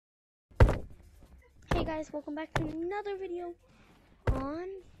guys, welcome back to another video on,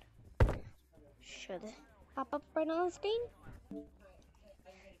 should it pop up right on the screen?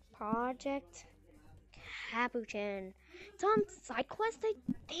 Project Capuchin. It's on side quest, I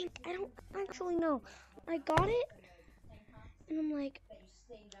think. I don't actually know. I got it, and I'm like,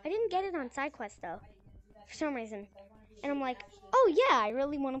 I didn't get it on side quest though, for some reason. And I'm like, oh yeah, I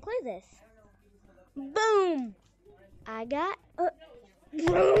really want to play this. Boom! I got a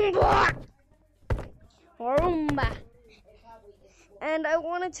Roomba! And I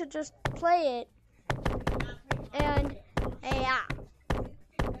wanted to just play it, and yeah,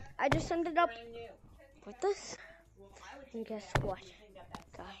 I just ended up with this, and guess what,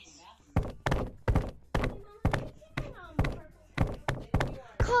 guys?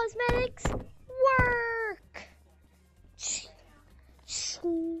 Cosmetics work!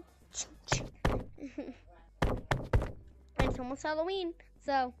 And it's almost Halloween,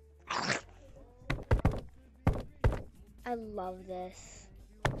 so I love this.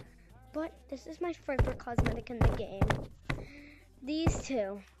 But this is my favorite cosmetic in the game. These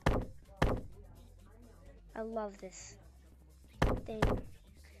two. I love this thing.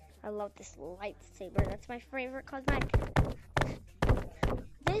 I love this lightsaber. That's my favorite cosmetic.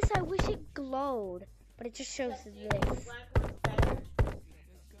 This, I wish it glowed, but it just shows this.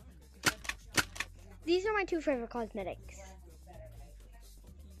 These are my two favorite cosmetics.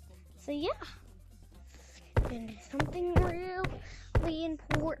 So yeah. And something really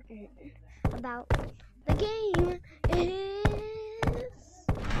important about the game is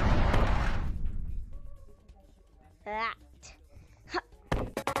that.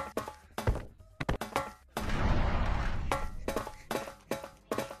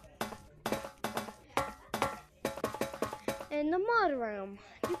 In the mod room,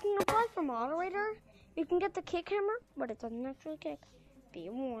 you can apply for moderator. You can get the kick hammer, but it doesn't actually kick. Be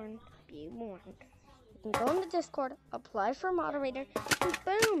warned, be warned. You can go in the Discord, apply for moderator, and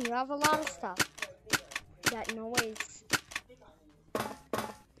boom, you have a lot of stuff. That noise.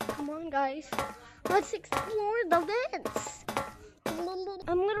 Come on, guys. Let's explore the vents.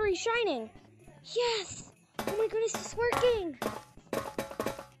 I'm literally shining. Yes! Oh my goodness, it's working.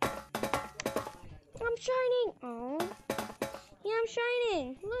 I'm shining. Oh. Yeah, I'm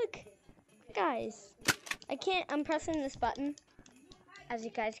shining. Look. Guys. I'm pressing this button, as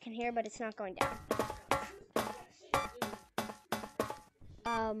you guys can hear, but it's not going down.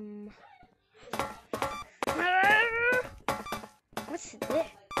 What's this?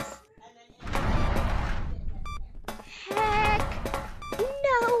 Heck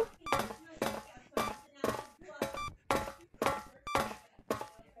no!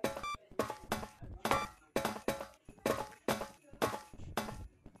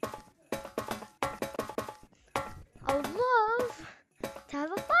 I would love to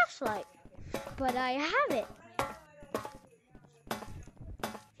have a flashlight, but I haven't.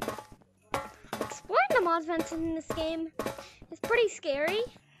 Exploring the mod vents in this game is pretty scary,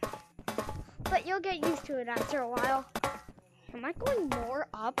 but you'll get used to it after a while. Am I going more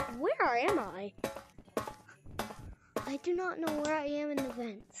up? Where am I? I do not know where I am in the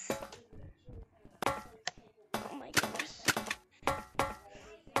vents. Oh my goodness.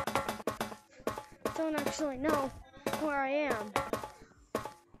 Don't actually know where I am.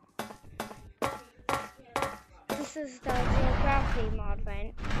 This is the zero gravity mod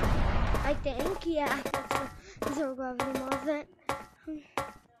vent. I think, yeah, that's the zero gravity mod vent.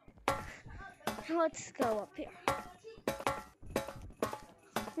 Let's go up here.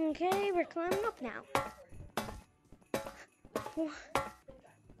 Okay, we're climbing up now. What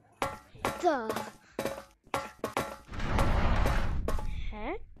the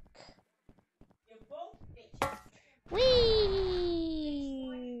heck? Whee!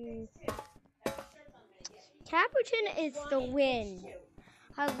 Capuchin is the win.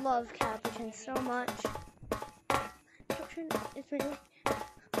 I love Capuchin so much. Capuchin is my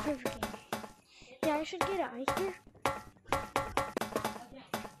favorite game. Yeah, I should get out of here.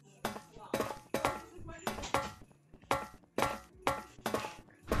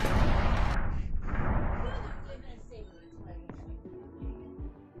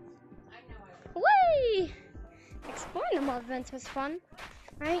 Whee! Exploring the mod vents was fun.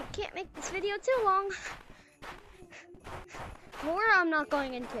 I can't make this video too long. Or I'm not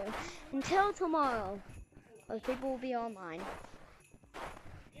going into until tomorrow, because people will be online.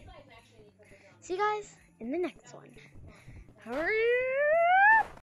 See you guys in the next one. Hurry!